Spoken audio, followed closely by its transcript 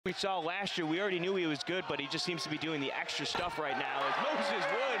We saw last year, we already knew he was good, but he just seems to be doing the extra stuff right now as Moses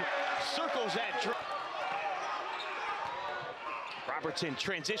Wood circles that. Robertson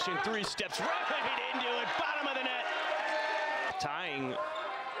transition three, steps right into it, bottom of the net. Tying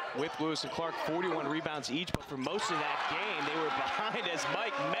with Lewis and Clark, 41 rebounds each, but for most of that game, they were behind as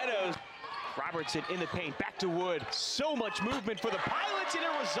Mike Meadows. Robertson in the paint, back to Wood. So much movement for the Pilots, and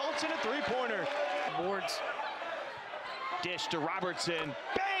it results in a three-pointer. Boards. Dish to Robertson.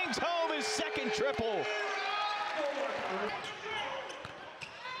 Bangs home his second triple.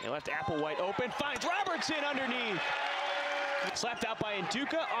 They left Applewhite open. Finds Robertson underneath. Slapped out by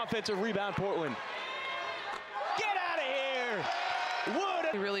Nduka. Offensive rebound, Portland. Get out of here. Wood.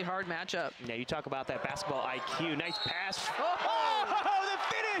 A really hard matchup. Now you talk about that basketball IQ. Nice pass. Oh, the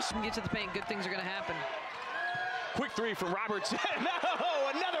finish. Get to the paint. Good things are going to happen. Quick three from Robertson. No,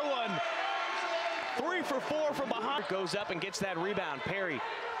 another one. 3 for 4 from behind. Goes up and gets that rebound. Perry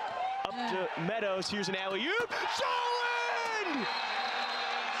up to Meadows. Here's an alley-oop. Sholin!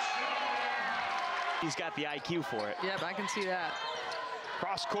 He's got the IQ for it. Yep, I can see that.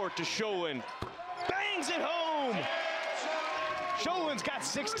 Cross court to Sholin. Bangs it home. Sholin's got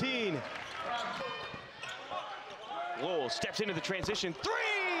 16. Lowell steps into the transition. 3!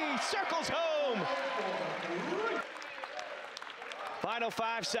 Circles home. Final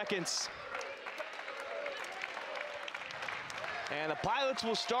 5 seconds. And the Pilots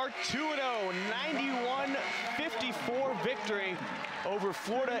will start 2-0, 91-54 victory over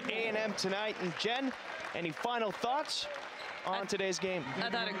Florida A&M tonight. And Jen, any final thoughts on today's game? I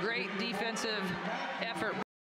thought a great defensive effort.